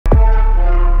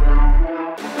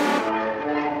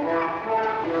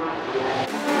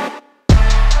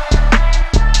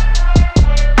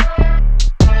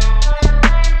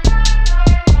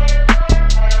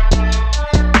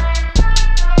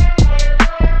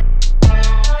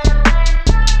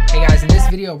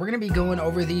video, we're gonna be going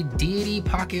over the Deity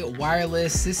Pocket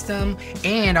Wireless system,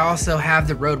 and also have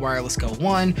the Rode Wireless Go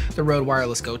 1, the Rode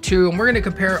Wireless Go 2, and we're gonna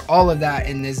compare all of that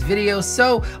in this video,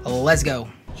 so let's go.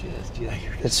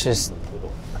 It's just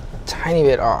a tiny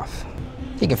bit off.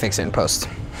 You can fix it in post.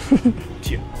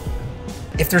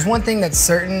 If there's one thing that's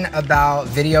certain about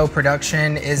video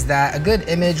production is that a good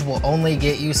image will only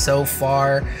get you so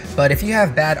far, but if you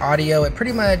have bad audio, it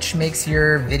pretty much makes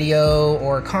your video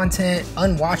or content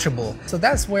unwatchable. So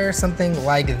that's where something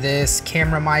like this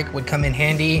camera mic would come in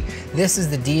handy. This is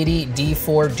the Deity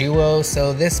D4 Duo,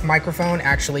 so this microphone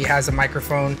actually has a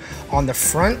microphone on the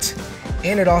front,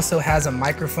 and it also has a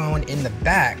microphone in the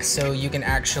back, so you can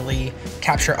actually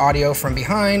capture audio from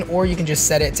behind, or you can just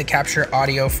set it to capture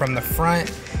audio from the front.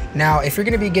 Now, if you're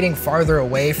gonna be getting farther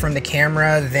away from the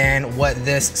camera than what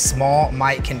this small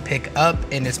mic can pick up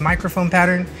in its microphone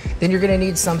pattern, then you're gonna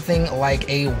need something like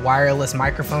a wireless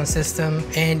microphone system.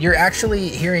 And you're actually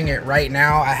hearing it right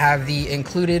now. I have the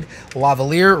included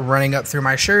lavalier running up through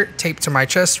my shirt, taped to my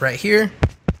chest right here.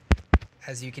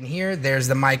 As you can hear, there's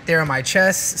the mic there on my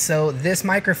chest. So this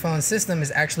microphone system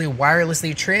is actually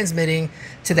wirelessly transmitting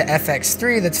to the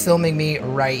FX3 that's filming me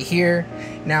right here.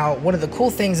 Now, one of the cool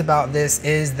things about this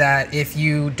is that if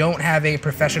you don't have a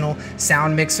professional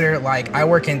sound mixer, like I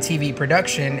work in TV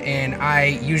production and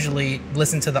I usually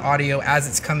listen to the audio as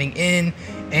it's coming in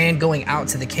and going out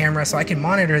to the camera, so I can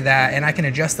monitor that and I can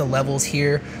adjust the levels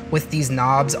here with these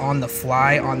knobs on the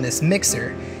fly on this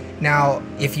mixer. Now,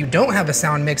 if you don't have a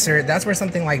sound mixer, that's where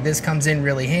something like this comes in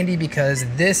really handy, because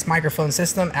this microphone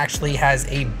system actually has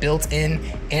a built-in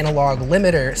analog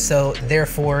limiter, so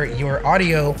therefore your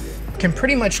audio can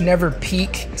pretty much never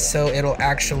peak, so it'll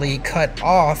actually cut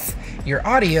off your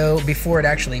audio before it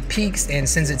actually peaks and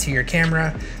sends it to your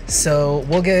camera. So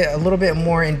we'll get a little bit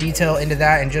more in detail into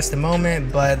that in just a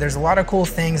moment, but there's a lot of cool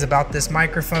things about this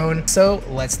microphone, so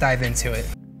let's dive into it.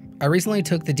 I recently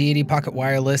took the Deity Pocket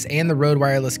Wireless and the Rode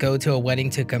Wireless Go to a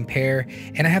wedding to compare,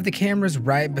 and I have the cameras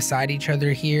right beside each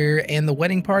other here, and the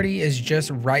wedding party is just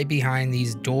right behind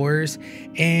these doors,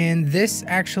 and this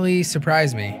actually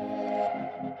surprised me.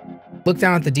 Look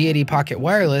down at the Deity Pocket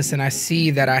Wireless and I see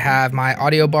that I have my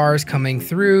audio bars coming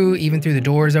through, even through the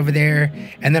doors over there,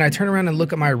 and then I turn around and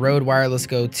look at my Rode Wireless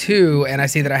Go 2 and I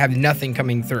see that I have nothing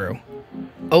coming through.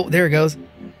 Oh, there it goes.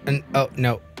 And oh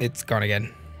no, it's gone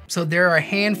again. So there are a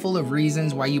handful of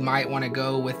reasons why you might want to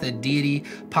go with the Deity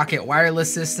Pocket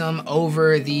Wireless system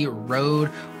over the Rode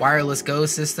Wireless Go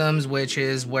systems, which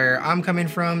is where I'm coming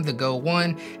from, the Go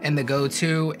 1 and the Go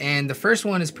 2. And the first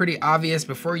one is pretty obvious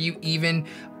before you even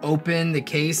open the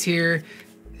case here.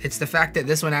 It's the fact that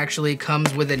this one actually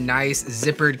comes with a nice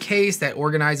zippered case that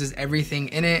organizes everything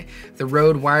in it. The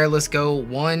Rode Wireless Go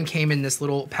 1 came in this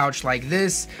little pouch like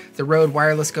this. The Rode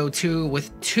Wireless Go 2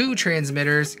 with 2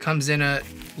 transmitters comes in a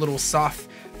little soft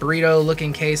burrito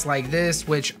looking case like this,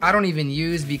 which I don't even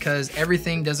use because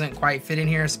everything doesn't quite fit in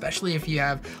here, especially if you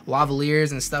have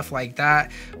lavaliers and stuff like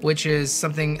that, which is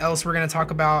something else we're gonna talk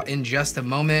about in just a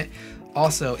moment.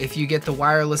 Also, if you get the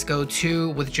Wireless Go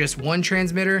 2 with just 1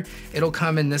 transmitter, it'll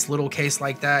come in this little case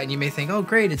like that, and you may think, oh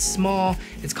great, it's small,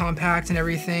 it's compact and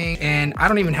everything, and I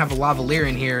don't even have a lavalier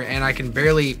in here, and I can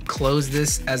barely close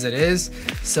this as it is,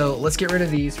 so let's get rid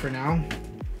of these for now.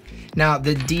 Now,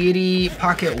 the Deity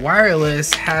Pocket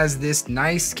Wireless has this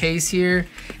nice case here,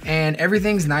 and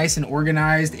everything's nice and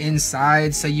organized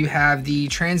inside. So you have the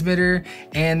transmitter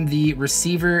and the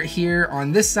receiver here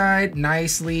on this side,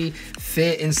 nicely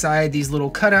fit inside these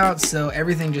little cutouts, so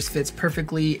everything just fits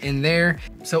perfectly in there.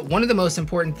 So one of the most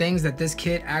important things that this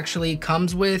kit actually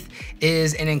comes with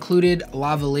is an included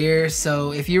lavalier.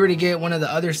 So if you were to get one of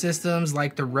the other systems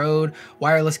like the Rode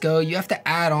Wireless Go, you have to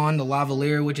add on the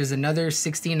lavalier, which is another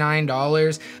 $69,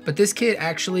 but this kit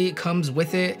actually comes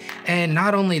with it. And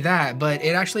not only that, but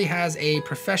it actually has a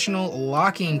professional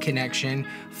locking connection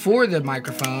for the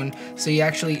microphone, so you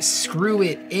actually screw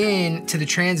it in to the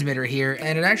transmitter here,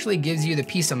 and it actually gives you the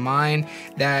peace of mind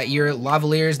that your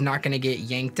lavalier is not going to get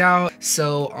yanked out.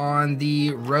 So on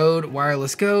the Rode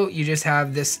Wireless Go, you just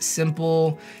have this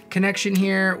simple connection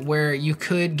here where you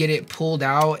could get it pulled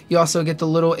out. You also get the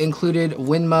little included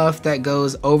wind muff that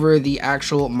goes over the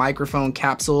actual microphone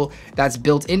capsule that's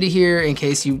built into here in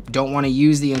case you don't want to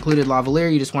use the included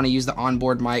lavalier, you just want to use the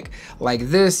onboard mic like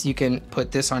this. You can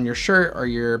put this on your shirt or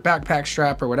your backpack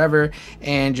strap or whatever,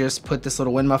 and just put this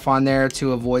little wind muff on there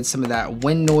to avoid some of that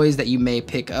wind noise that you may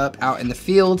pick up out in the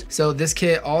field. So this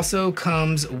kit also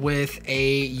comes with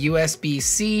a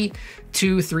USB-C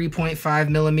two 3.5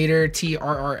 millimeter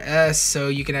TRRS, so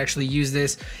you can actually use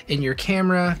this in your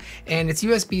camera. And it's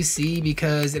USB-C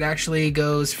because it actually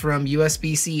goes from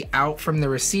USB-C out from the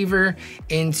receiver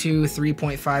into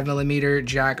 3.5 millimeter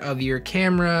jack of your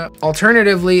camera.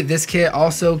 Alternatively, this kit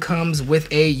also comes with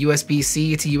a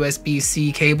USB-C to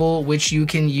USB-C cable, which you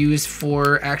can use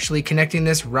for actually connecting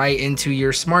this right into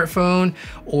your smartphone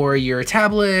or your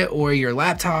tablet or your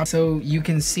laptop. So you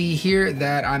can see here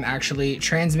that I'm actually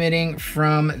transmitting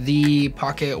from the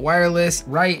Pocket Wireless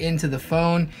right into the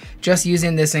phone, just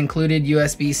using this included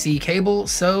USB-C cable.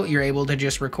 So you're able to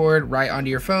just record right onto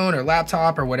your phone or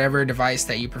laptop or whatever device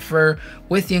that you prefer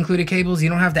with the included cables. You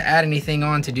don't have to add anything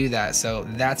on to do that. So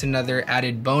that's another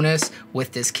added bonus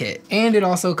with this kit. And it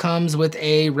also comes with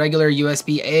a regular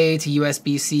USB-A to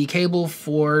USB-C cable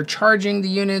for charging the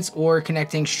units or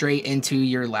connecting straight into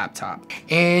your laptop.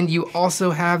 And you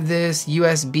also have this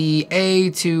USB-A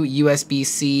to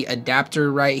USB-C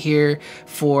adapter right here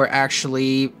for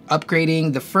actually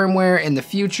upgrading the firmware in the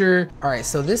future. All right,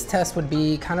 so this test would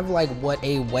be kind of like what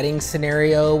a wedding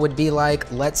scenario would be like.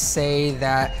 Let's say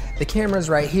that the camera's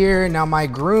right here. Now my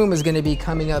groom is gonna be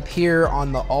coming up here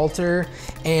on the altar,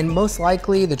 and most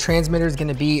likely the transmitter is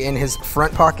gonna be in his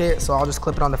front pocket. So I'll just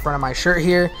clip it on the front of my shirt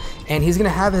here, and he's gonna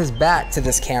have his back to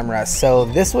this camera. So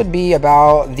this would be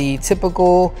about the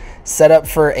typical setup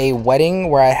for a wedding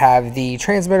where I have the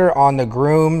transmitter on the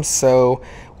groom. So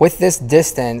with this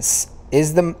distance,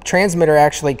 is the transmitter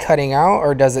actually cutting out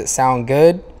or does it sound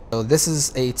good? So this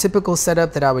is a typical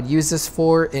setup that I would use this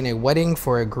for in a wedding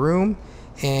for a groom,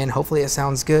 and hopefully it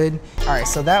sounds good. All right,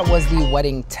 so that was the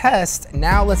wedding test.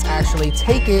 Now let's actually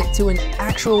take it to an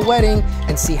actual wedding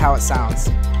and see how it sounds.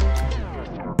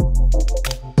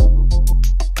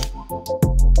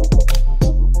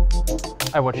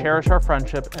 I will cherish our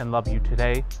friendship and love you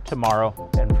today, tomorrow,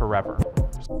 and forever.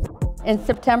 In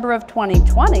September of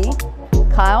 2020,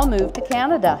 Kyle moved to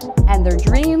Canada and their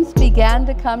dreams began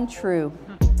to come true.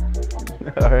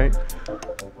 All right.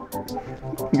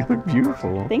 You look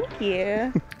beautiful. Thank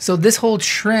you. So this whole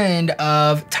trend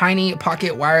of tiny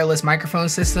pocket wireless microphone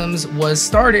systems was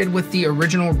started with the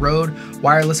original Rode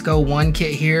Wireless Go 1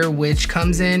 kit here, which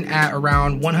comes in at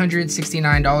around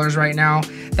 $169 right now.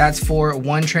 That's for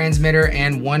one transmitter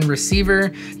and one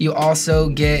receiver. You also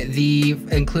get the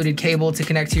included cable to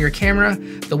connect to your camera,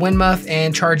 the wind muff,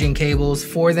 and charging cables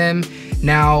for them.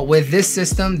 Now with this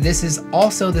system, this is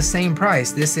also the same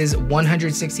price. This is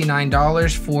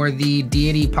 $169 for the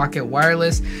Deity Pocket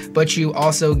Wireless, but you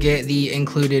also get the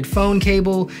included phone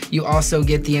cable. You also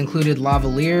get the included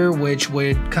lavalier, which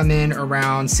would come in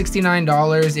around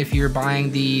 $69 if you're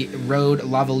buying the Rode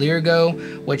Lavalier Go,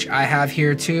 which I have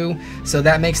here too. So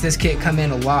that makes this kit come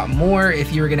in a lot more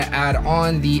if you were gonna add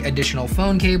on the additional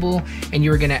phone cable and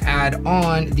you were gonna add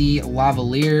on the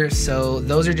lavalier. So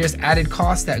those are just added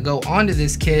costs that go onto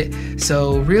this kit.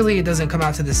 So really it doesn't come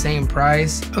out to the same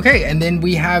price. Okay, and then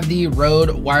we have the Rode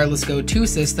Wireless Go 2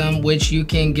 system, which you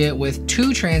can get with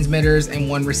two transmitters and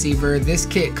one receiver. This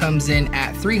kit comes in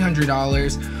at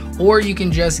 $300, or you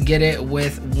can just get it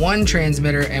with one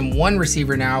transmitter and one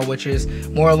receiver now, which is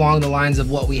more along the lines of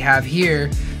what we have here.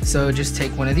 So just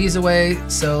take one of these away.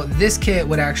 So this kit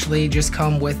would actually just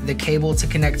come with the cable to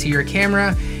connect to your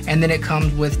camera, and then it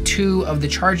comes with two of the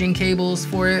charging cables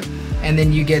for it, and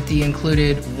then you get the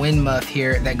included wind muff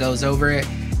here that goes over it.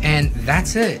 And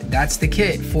that's it. That's the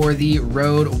kit for the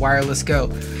Rode Wireless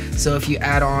Go. So if you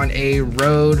add on a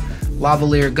Rode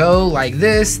Lavalier Go like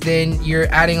this, then you're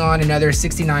adding on another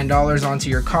 $69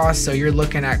 onto your cost. So you're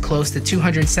looking at close to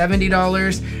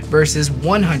 $270 versus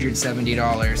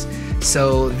 $170.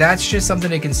 So that's just something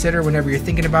to consider whenever you're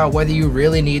thinking about whether you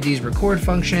really need these record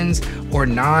functions or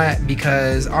not,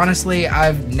 because honestly,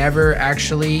 I've never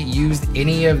actually used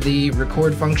any of the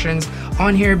record functions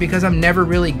on here because I'm never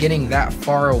really getting that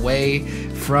far away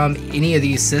from any of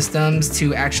these systems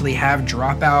to actually have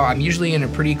dropout. I'm usually in a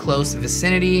pretty close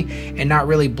vicinity and not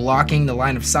really blocking the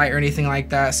line of sight or anything like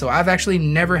that. So I've actually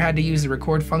never had to use the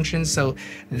record functions. So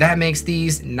that makes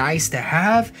these nice to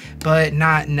have, but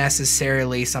not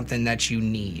necessarily something that you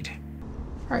need.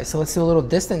 All right, so let's do a little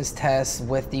distance test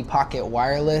with the Pocket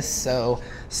Wireless. So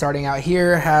starting out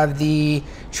here, have the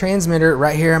transmitter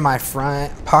right here in my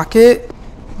front pocket.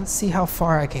 Let's see how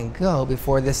far I can go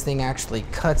before this thing actually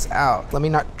cuts out. Let me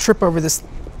not trip over this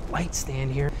light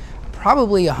stand here.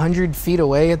 Probably 100 feet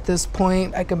away at this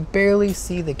point. I can barely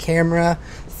see the camera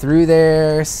through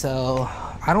there, so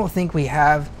I don't think we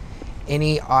have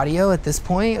any audio at this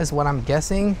point is what I'm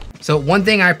guessing. So one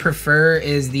thing I prefer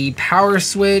is the power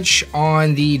switch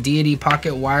on the Deity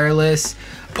Pocket Wireless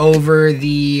over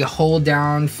the hold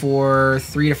down for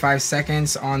 3 to 5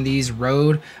 seconds on these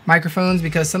Rode microphones,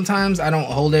 because sometimes I don't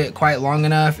hold it quite long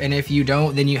enough, and if you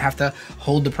don't, then you have to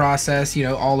hold the process, you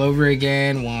know, all over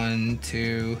again. 1,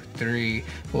 2, 3,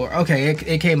 4. Okay,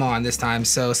 it came on this time.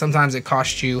 So sometimes it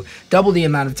costs you double the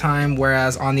amount of time,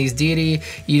 whereas on these Deity,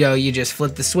 you know, you just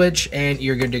flip the switch and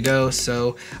you're good to go.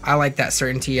 So I like that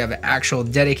certainty of an actual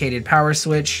dedicated power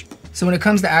switch. So when it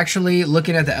comes to actually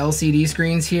looking at the LCD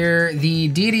screens here, the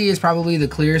Deity is probably the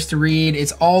clearest to read.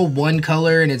 It's all one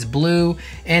color and it's blue,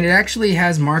 and it actually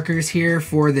has markers here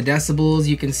for the decibels.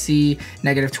 You can see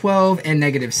 -12 and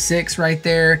 -6 right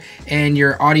there, and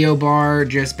your audio bar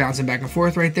just bouncing back and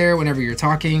forth right there whenever you're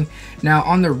talking. Now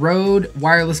on the Rode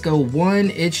Wireless Go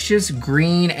 1, it's just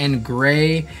green and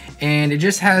gray, and it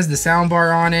just has the sound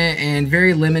bar on it and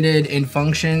very limited in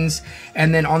functions.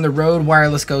 And then on the Rode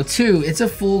Wireless Go 2, it's a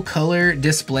full color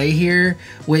display here,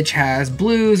 which has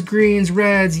blues, greens,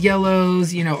 reds,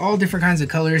 yellows, you know, all different kinds of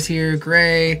colors here,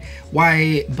 gray,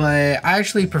 white, but I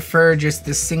actually prefer just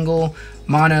the single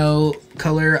mono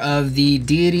color of the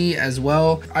Deity as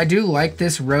well. I do like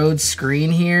this Rode screen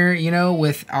here, you know,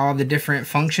 with all the different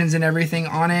functions and everything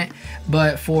on it,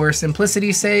 but for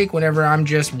simplicity's sake, whenever I'm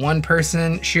just one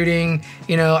person shooting,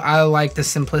 you know, I like the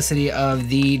simplicity of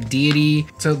the Deity.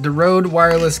 So the Rode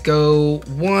Wireless Go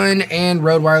 1 and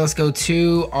Rode Wireless Go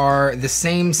 2 are the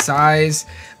same size,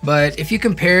 but if you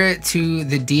compare it to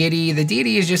the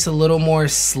Deity is just a little more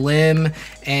slim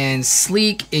and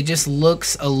sleek. It just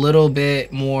looks a little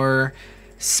bit more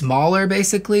smaller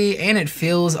basically, and it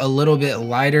feels a little bit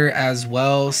lighter as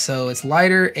well. So it's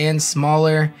lighter and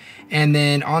smaller, and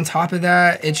then on top of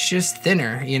that, it's just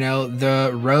thinner. You know,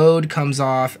 the Rode comes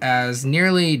off as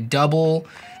nearly double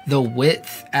the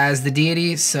width as the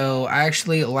Deity, so I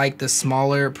actually like the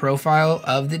smaller profile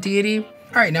of the Deity.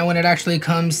 All right, now when it actually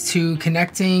comes to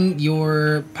connecting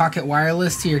your Pocket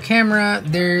Wireless to your camera,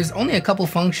 there's only a couple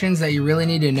functions that you really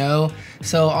need to know.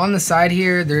 So on the side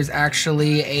here, there's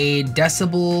actually a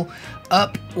decibel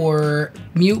up or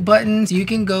mute buttons. You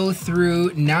can go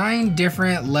through 9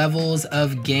 different levels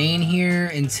of gain here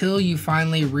until you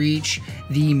finally reach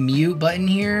the mute button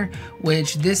here,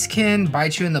 which this can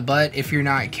bite you in the butt if you're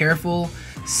not careful.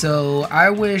 So I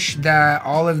wish that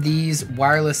all of these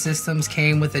wireless systems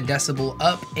came with a decibel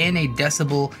up and a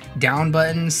decibel down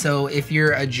button. So if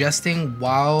you're adjusting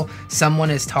while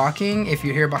someone is talking, if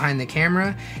you're here behind the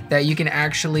camera, that you can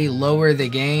actually lower the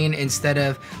gain instead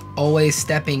of always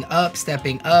stepping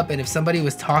up. And if somebody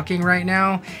was talking right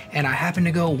now and I happen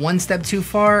to go one step too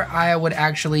far, I would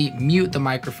actually mute the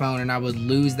microphone and I would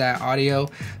lose that audio.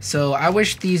 So I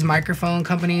wish these microphone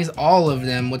companies, all of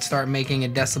them, would start making a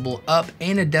decibel up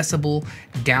and a decibel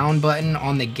down button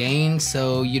on the gain,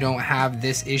 so you don't have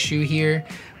this issue here.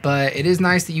 But it is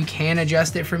nice that you can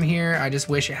adjust it from here. I just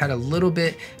wish it had a little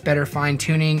bit better fine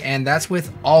tuning, and that's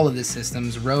with all of the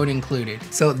systems, Rode included.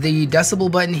 So the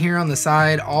decibel button here on the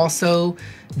side also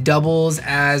doubles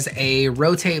as a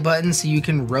rotate button, so you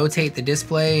can rotate the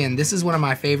display, and this is one of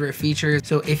my favorite features.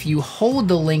 So if you hold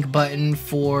the link button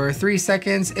for 3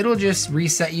 seconds, it'll just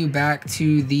reset you back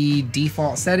to the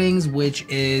default settings, which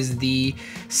is the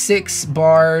 6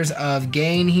 bars of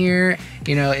gain here.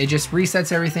 You know, it just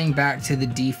resets everything back to the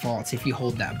defaults if you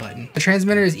hold that button. The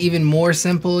transmitter is even more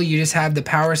simple. You just have the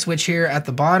power switch here at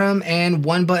the bottom and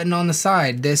one button on the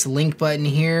side. This link button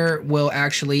here will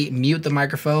actually mute the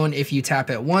microphone if you tap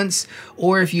it once,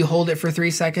 or if you hold it for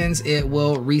 3 seconds, it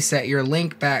will reset your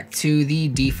link back to the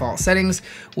default settings,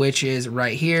 which is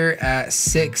right here at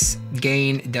 6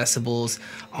 gain decibels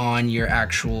on your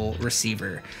actual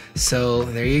receiver. So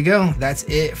there you go. That's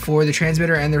it for the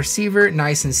transmitter and the receiver.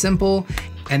 Nice and simple.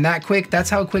 And that's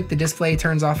how quick the display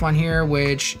turns off on here,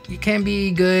 which can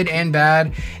be good and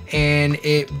bad. And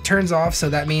it turns off, so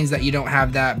that means that you don't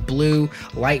have that blue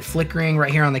light flickering right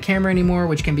here on the camera anymore,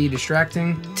 which can be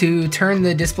distracting. To turn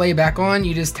the display back on,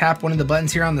 you just tap one of the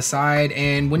buttons here on the side,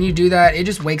 and when you do that, it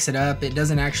just wakes it up. It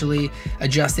doesn't actually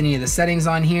adjust any of the settings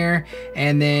on here,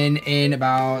 and then in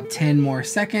about 10 more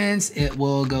seconds, it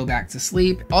will go back to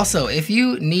sleep. Also, if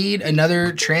you need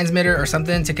another transmitter or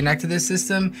something to connect to this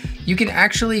system, you can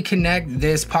actually connect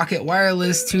this Pocket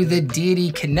Wireless to the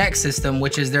Deity Connect system,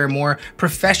 which is their more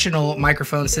professional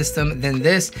microphone system than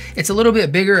this. It's a little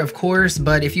bit bigger, of course,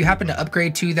 but if you happen to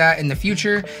upgrade to that in the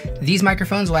future, these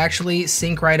microphones will actually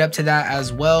sync right up to that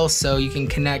as well. So you can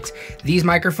connect these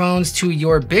microphones to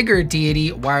your bigger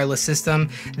Deity wireless system.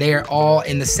 They are all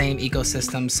in the same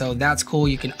ecosystem, so that's cool.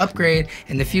 You can upgrade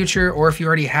in the future, or if you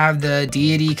already have the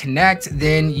Deity Connect,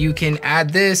 then you can add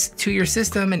this to your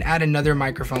system and add another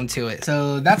microphone to it. So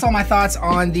So that's all my thoughts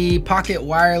on the Pocket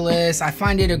Wireless. I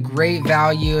find it a great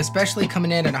value, especially coming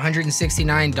in at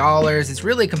 $169. It's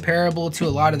really comparable to a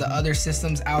lot of the other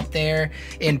systems out there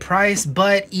in price,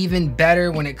 but even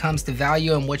better when it comes to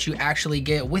value and what you actually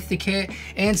get with the kit.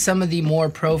 And some of the more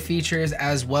pro features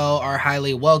as well are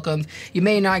highly welcomed. You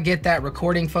may not get that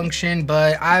recording function,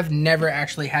 but I've never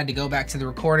actually had to go back to the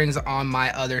recordings on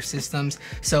my other systems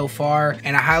so far,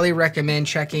 and I highly recommend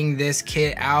checking this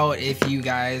kit out if you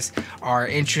guys are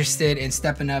interested in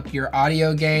stepping up your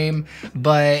audio game.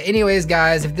 But anyways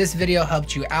guys, if this video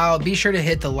helped you out, be sure to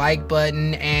hit the like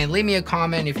button and leave me a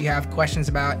comment if you have questions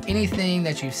about anything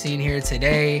that you've seen here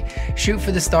today. Shoot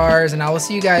for the stars, and I will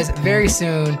see you guys very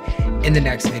soon in the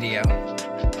next video.